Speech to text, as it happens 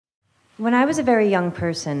When I was a very young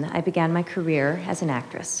person, I began my career as an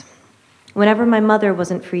actress. Whenever my mother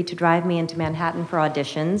wasn't free to drive me into Manhattan for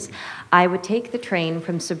auditions, I would take the train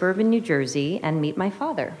from suburban New Jersey and meet my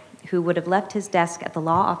father, who would have left his desk at the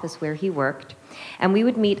law office where he worked, and we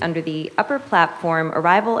would meet under the upper platform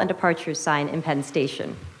arrival and departure sign in Penn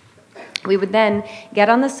Station. We would then get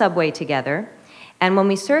on the subway together, and when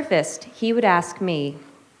we surfaced, he would ask me,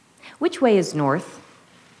 "Which way is north?"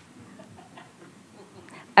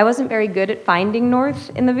 I wasn't very good at finding north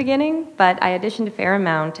in the beginning, but I auditioned a fair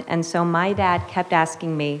amount, and so my dad kept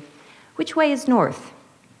asking me, "Which way is north?"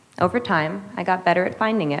 Over time, I got better at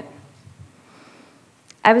finding it.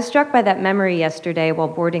 I was struck by that memory yesterday while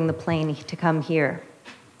boarding the plane to come here,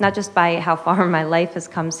 not just by how far my life has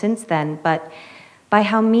come since then, but by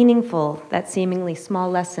how meaningful that seemingly small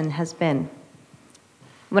lesson has been.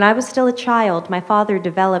 When I was still a child, my father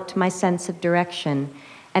developed my sense of direction,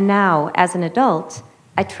 and now, as an adult,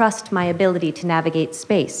 I trust my ability to navigate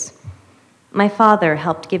space. My father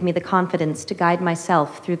helped give me the confidence to guide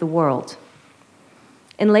myself through the world.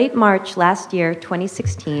 In late March last year,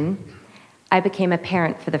 2016, I became a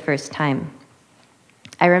parent for the first time.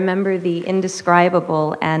 I remember the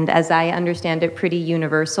indescribable and, as I understand it, pretty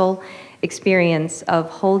universal experience of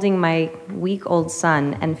holding my week-old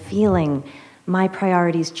son and feeling my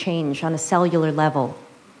priorities change on a cellular level.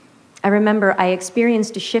 I remember I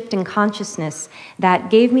experienced a shift in consciousness that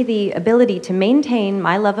gave me the ability to maintain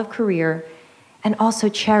my love of career and also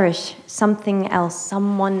cherish something else,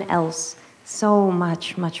 someone else, so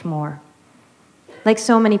much, much more. Like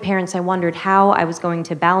so many parents, I wondered how I was going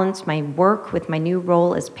to balance my work with my new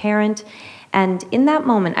role as parent, and in that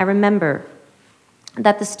moment, I remember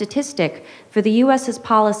that the statistic for the US's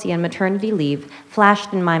policy on maternity leave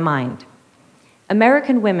flashed in my mind.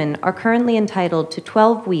 American women are currently entitled to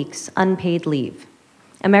 12 weeks unpaid leave.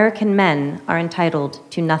 American men are entitled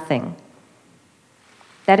to nothing.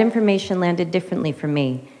 That information landed differently for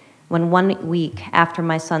me when 1 week after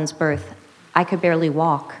my son's birth, I could barely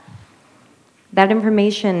walk. That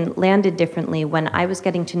information landed differently when I was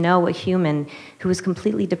getting to know a human who was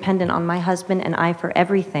completely dependent on my husband and I for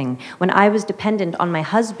everything, when I was dependent on my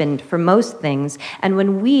husband for most things, and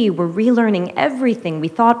when we were relearning everything we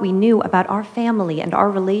thought we knew about our family and our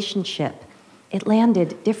relationship. It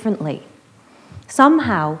landed differently.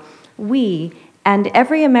 Somehow, we and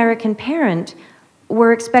every American parent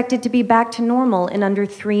were expected to be back to normal in under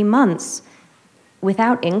 3 months.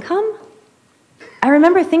 Without income? I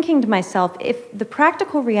remember thinking to myself, if the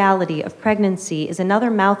practical reality of pregnancy is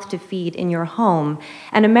another mouth to feed in your home,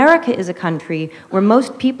 and America is a country where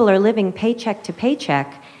most people are living paycheck to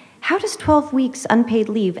paycheck, how does 12 weeks unpaid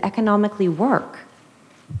leave economically work?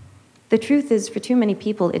 The truth is, for too many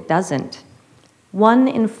people, it doesn't. 1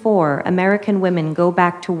 in 4 American women go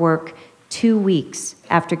back to work 2 weeks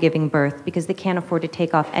after giving birth because they can't afford to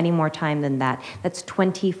take off any more time than that. That's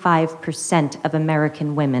 25% of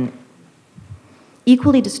American women.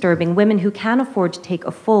 Equally disturbing, women who can afford to take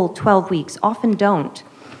a full 12 weeks often don't,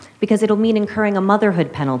 because it'll mean incurring a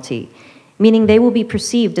motherhood penalty, meaning they will be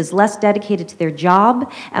perceived as less dedicated to their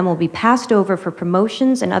job and will be passed over for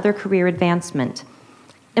promotions and other career advancement.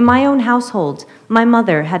 In my own household, my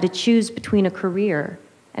mother had to choose between a career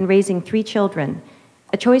and raising 3 children,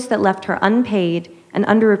 a choice that left her unpaid and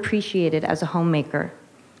underappreciated as a homemaker,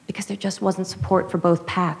 because there just wasn't support for both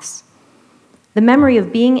paths. The memory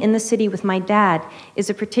of being in the city with my dad is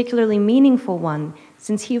a particularly meaningful one,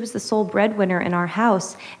 since he was the sole breadwinner in our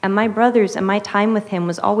house, and my brothers and my time with him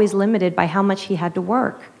was always limited by how much he had to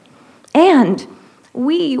work. And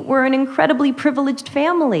we were an incredibly privileged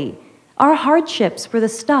family. Our hardships were the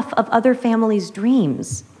stuff of other families'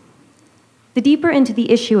 dreams. The deeper into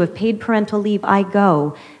the issue of paid parental leave I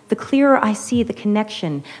go, the clearer I see the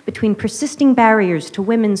connection between persisting barriers to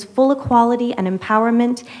women's full equality and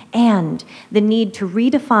empowerment and the need to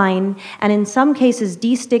redefine and in some cases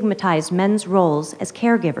destigmatize men's roles as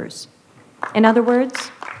caregivers. In other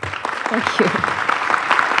words, thank you.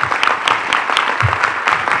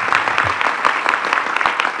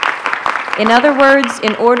 In other words,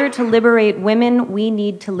 in order to liberate women, we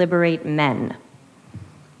need to liberate men.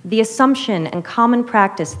 The assumption and common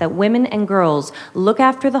practice that women and girls look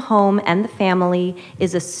after the home and the family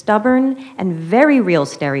is a stubborn and very real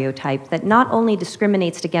stereotype that not only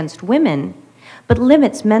discriminates against women, but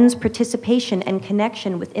limits men's participation and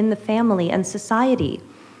connection within the family and society.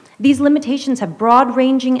 These limitations have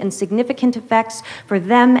broad-ranging and significant effects for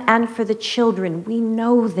them and for the children. We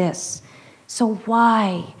know this. So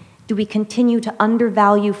why do we continue to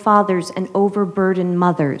undervalue fathers and overburden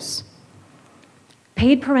mothers?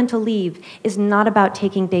 Paid parental leave is not about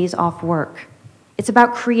taking days off work. It's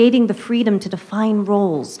about creating the freedom to define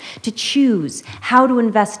roles, to choose how to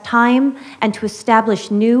invest time, and to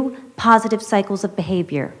establish new, positive cycles of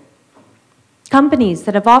behavior. Companies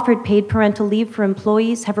that have offered paid parental leave for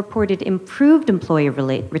employees have reported improved employee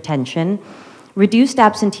retention, reduced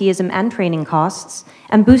absenteeism and training costs,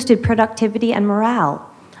 and boosted productivity and morale.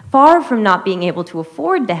 Far from not being able to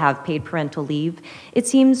afford to have paid parental leave, it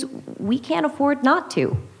seems we can't afford not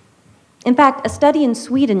to. In fact, a study in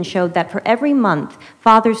Sweden showed that for every month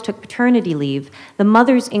fathers took paternity leave, the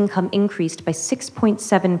mother's income increased by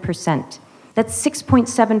 6.7%. That's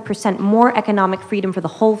 6.7% more economic freedom for the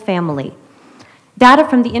whole family. Data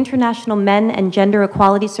from the International Men and Gender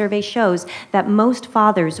Equality Survey shows that most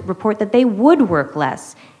fathers report that they would work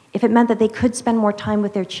less if it meant that they could spend more time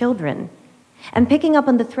with their children. And picking up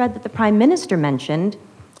on the thread that the Prime Minister mentioned,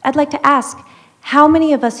 I'd like to ask, how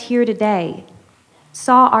many of us here today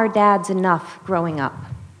saw our dads enough growing up?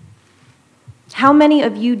 How many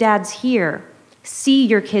of you dads here see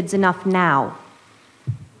your kids enough now?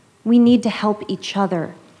 We need to help each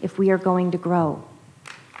other if we are going to grow.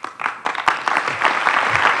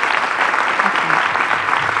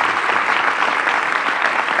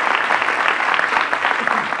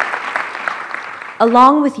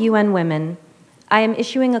 Along with UN Women, I am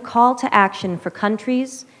issuing a call to action for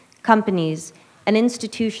countries, companies, and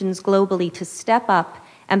institutions globally to step up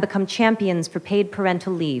and become champions for paid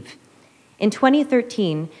parental leave. In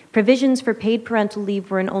 2013, provisions for paid parental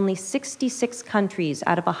leave were in only 66 countries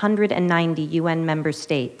out of 190 UN member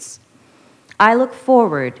states. I look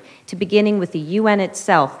forward to beginning with the UN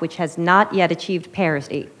itself, which has not yet achieved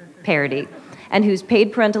parity, and whose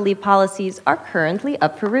paid parental leave policies are currently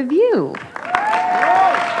up for review.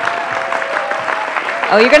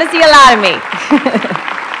 Oh, you're going to see a lot of me.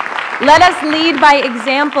 Let us lead by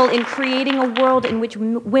example in creating a world in which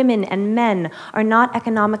women and men are not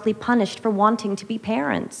economically punished for wanting to be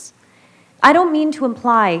parents. I don't mean to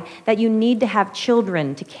imply that you need to have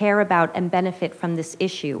children to care about and benefit from this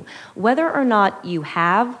issue. Whether or not you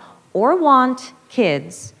have or want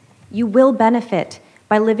kids, you will benefit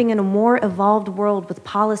by living in a more evolved world with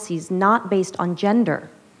policies not based on gender.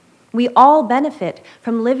 We all benefit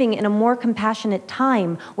from living in a more compassionate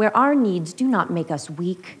time where our needs do not make us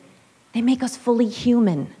weak. They make us fully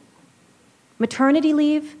human. Maternity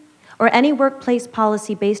leave or any workplace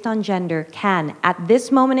policy based on gender can, at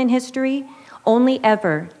this moment in history, only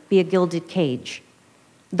ever be a gilded cage.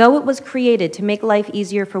 Though it was created to make life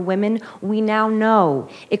easier for women, we now know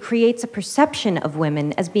it creates a perception of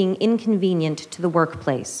women as being inconvenient to the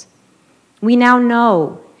workplace. We now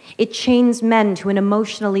know it chains men to an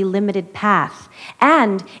emotionally limited path,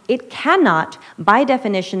 and it cannot, by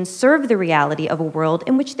definition, serve the reality of a world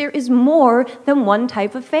in which there is more than one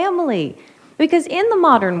type of family. Because in the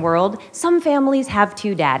modern world, some families have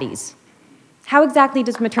two daddies. How exactly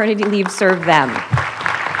does maternity leave serve them?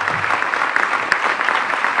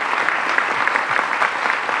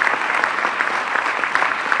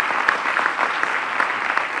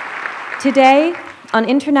 Today, on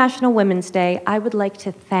International Women's Day, I would like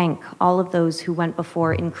to thank all of those who went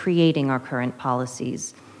before in creating our current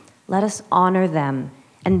policies. Let us honor them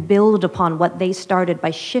and build upon what they started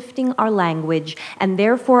by shifting our language and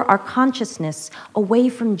therefore our consciousness away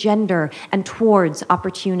from gender and towards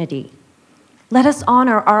opportunity. Let us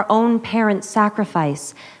honor our own parents'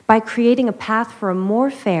 sacrifice by creating a path for a more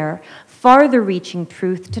fair, farther-reaching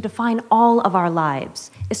truth to define all of our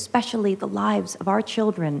lives, especially the lives of our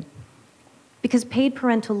children. Because paid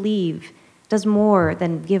parental leave does more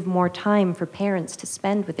than give more time for parents to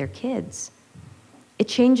spend with their kids. It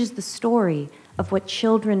changes the story of what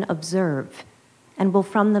children observe and will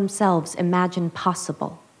from themselves imagine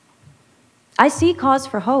possible. I see cause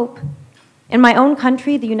for hope. In my own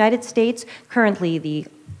country, the United States, currently the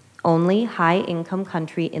only high-income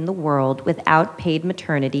country in the world without paid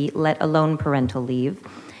maternity, let alone parental leave,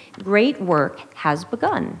 great work has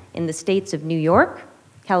begun in the states of New York,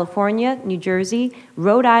 California, New Jersey,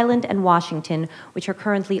 Rhode Island, and Washington, which are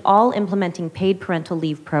currently all implementing paid parental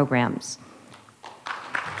leave programs.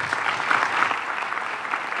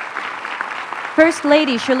 First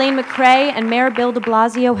Lady Chirlane McCray and Mayor Bill de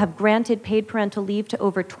Blasio have granted paid parental leave to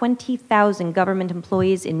over 20,000 government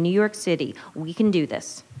employees in New York City. We can do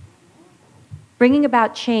this. Bringing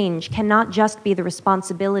about change cannot just be the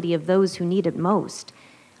responsibility of those who need it most.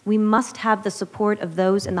 We must have the support of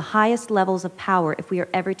those in the highest levels of power if we are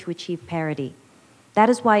ever to achieve parity. That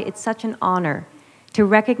is why it's such an honor to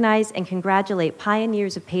recognize and congratulate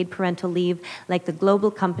pioneers of paid parental leave like the global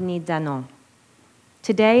company Danone.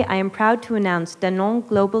 Today, I am proud to announce Danone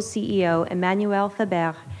Global CEO Emmanuel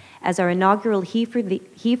Faber as our inaugural He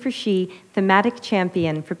for She thematic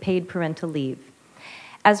champion for paid parental leave.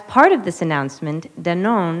 As part of this announcement,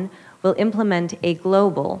 Danone will implement a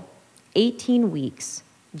global 18 weeks,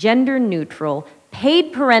 gender-neutral,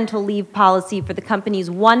 paid parental leave policy for the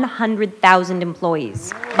company's 100,000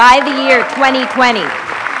 employees by the year 2020.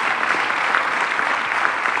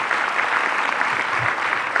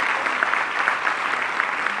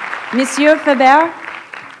 Monsieur Faber,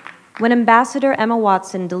 when Ambassador Emma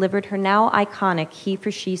Watson delivered her now iconic He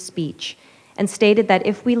for She speech and stated that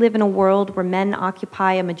if we live in a world where men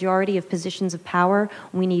occupy a majority of positions of power,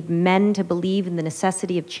 we need men to believe in the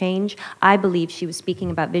necessity of change, I believe she was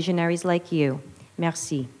speaking about visionaries like you.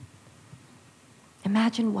 Merci.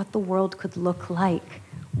 Imagine what the world could look like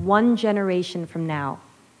 1 generation from now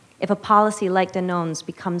if a policy like Danone's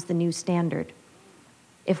becomes the new standard.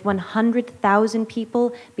 If 100,000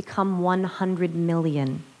 people become 100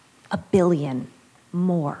 million, 1 billion,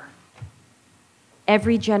 more.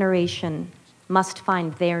 Every generation must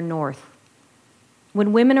find their north.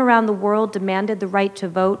 When women around the world demanded the right to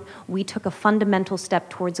vote, we took a fundamental step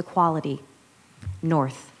towards equality.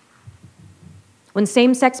 North. When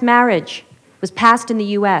same-sex marriage was passed in the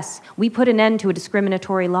US, we put an end to a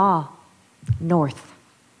discriminatory law. North.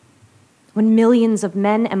 When millions of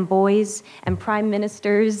men and boys and prime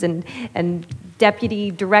ministers and deputy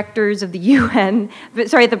directors of the UN,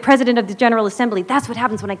 sorry, the president of the General Assembly, that's what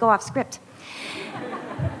happens when I go off script.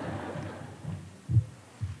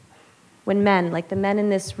 When men, like the men in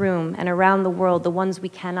this room and around the world, the ones we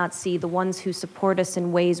cannot see, the ones who support us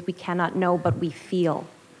in ways we cannot know but we feel,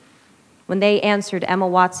 when they answered Emma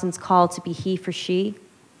Watson's call to be he for she,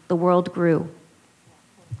 the world grew.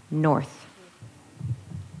 North.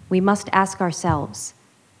 We must ask ourselves,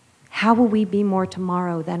 how will we be more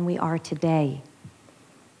tomorrow than we are today?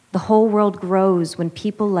 The whole world grows when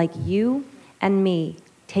people like you and me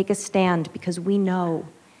take a stand because we know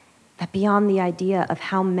that beyond the idea of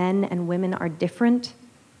how men and women are different,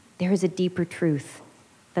 there is a deeper truth,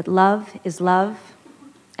 that love is love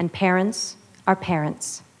and parents are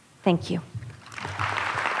parents. Thank you.